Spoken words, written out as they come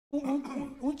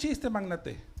Un chiste,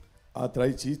 magnate. Ah,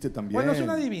 trae chiste también. Bueno, es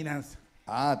una adivinanza.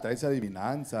 Ah, traes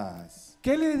adivinanzas.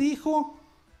 ¿Qué le dijo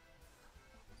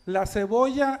la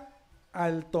cebolla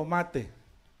al tomate?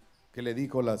 ¿Qué le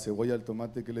dijo la cebolla al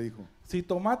tomate? ¿Qué le dijo? Si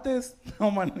tomates,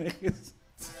 no manejes.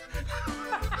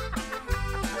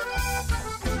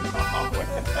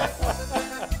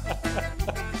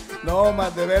 No,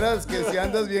 más de veras que si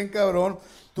andas bien cabrón.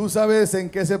 ¿Tú sabes en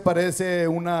qué se parece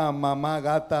una mamá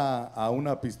gata a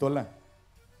una pistola?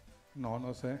 No,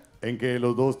 no sé. En que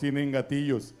los dos tienen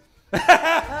gatillos.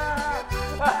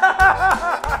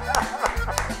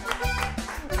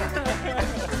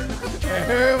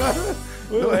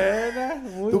 Muy buena,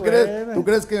 muy ¿Tú buena.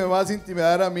 crees que me vas a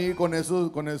intimidar a mí con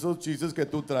esos chistes que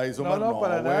tú traes, Omar? No,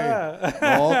 para güey.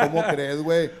 nada. No, ¿cómo crees,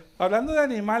 güey? Hablando de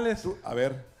animales, A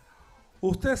ver,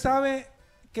 ¿usted sabe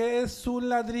qué es un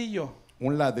ladrillo?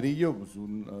 un ladrillo, pues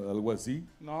algo así.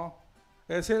 No,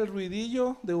 es el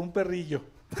ruidillo de un perrillo.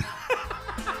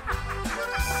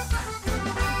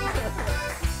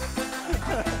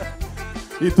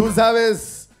 ¿Y tú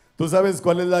sabes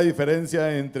cuál es la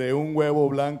diferencia entre un huevo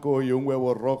blanco y un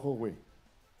huevo rojo, güey?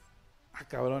 Ah,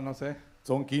 cabrón, no sé.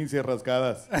 Son 15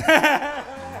 rascadas.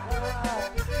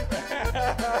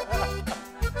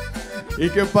 ¿Y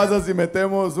qué pasa si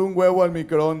metemos un huevo al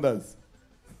microondas?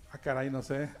 Ah, caray, no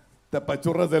sé. Te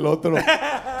apachurras del otro. Oiga,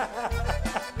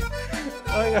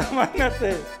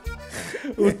 mándate.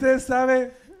 ¿Usted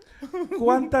sabe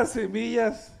cuántas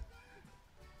semillas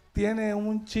tiene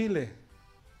un chile?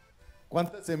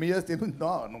 ¿Cuántas semillas tiene?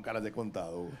 No, nunca las he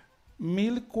contado.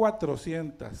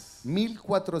 1400.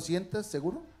 ¿1400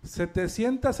 seguro?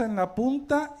 700 en la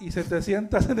punta y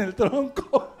 700 en el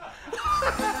tronco.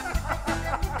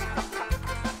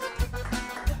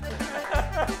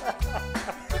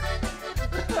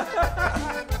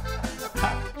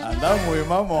 Anda muy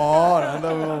mamón,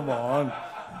 anda muy mamón.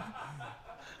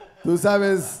 ¿Tú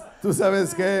sabes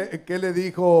qué le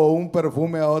dijo un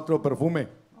perfume a otro perfume?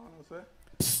 No, no sé.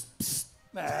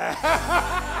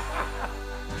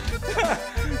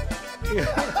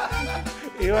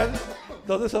 Iban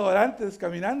dos desodorantes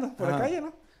caminando por la calle,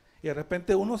 ¿no? Y de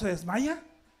repente uno se desmaya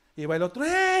y va el otro,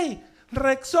 ¡Ey!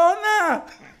 ¡Rexona!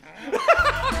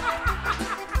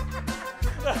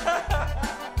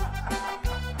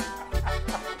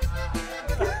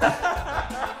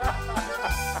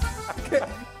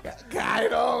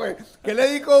 Cairo, güey. ¿Qué le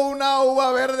dijo una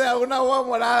uva verde a una uva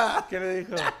morada? ¿Qué le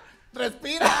dijo?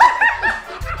 ¡Respira!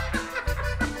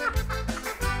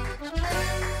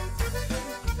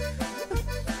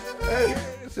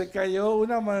 Se cayó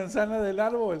una manzana del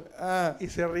árbol Ah. y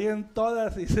se ríen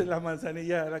todas, dice la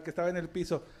manzanilla, la que estaba en el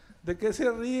piso. ¿De qué se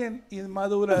ríen,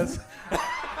 inmaduras?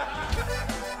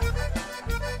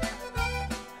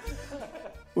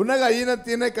 Una gallina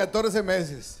tiene 14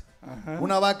 meses. Ajá.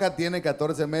 Una vaca tiene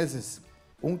 14 meses.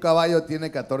 Un caballo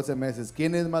tiene 14 meses.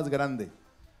 ¿Quién es más grande?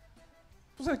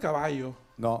 Pues el caballo.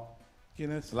 No,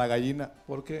 ¿Quién es? la gallina.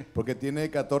 ¿Por qué? Porque tiene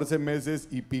 14 meses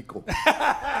y pico.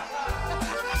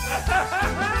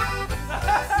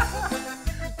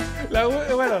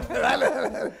 Bueno,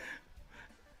 dale.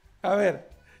 A ver,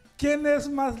 ¿quién es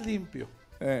más limpio?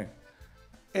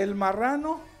 ¿El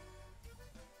marrano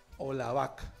o la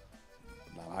vaca?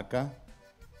 ¿La vaca?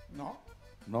 No,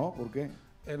 No, ¿por qué?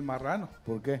 el marrano.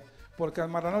 ¿Por qué? Porque al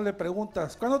marrano le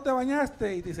preguntas, ¿cuándo te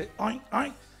bañaste? Y dice, ¡ay,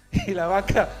 ay! Y la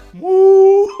vaca,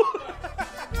 ¡mu!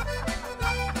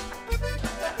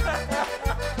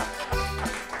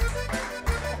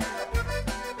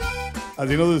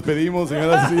 Así nos despedimos,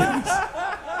 señoras y señores.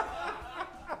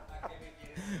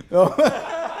 No.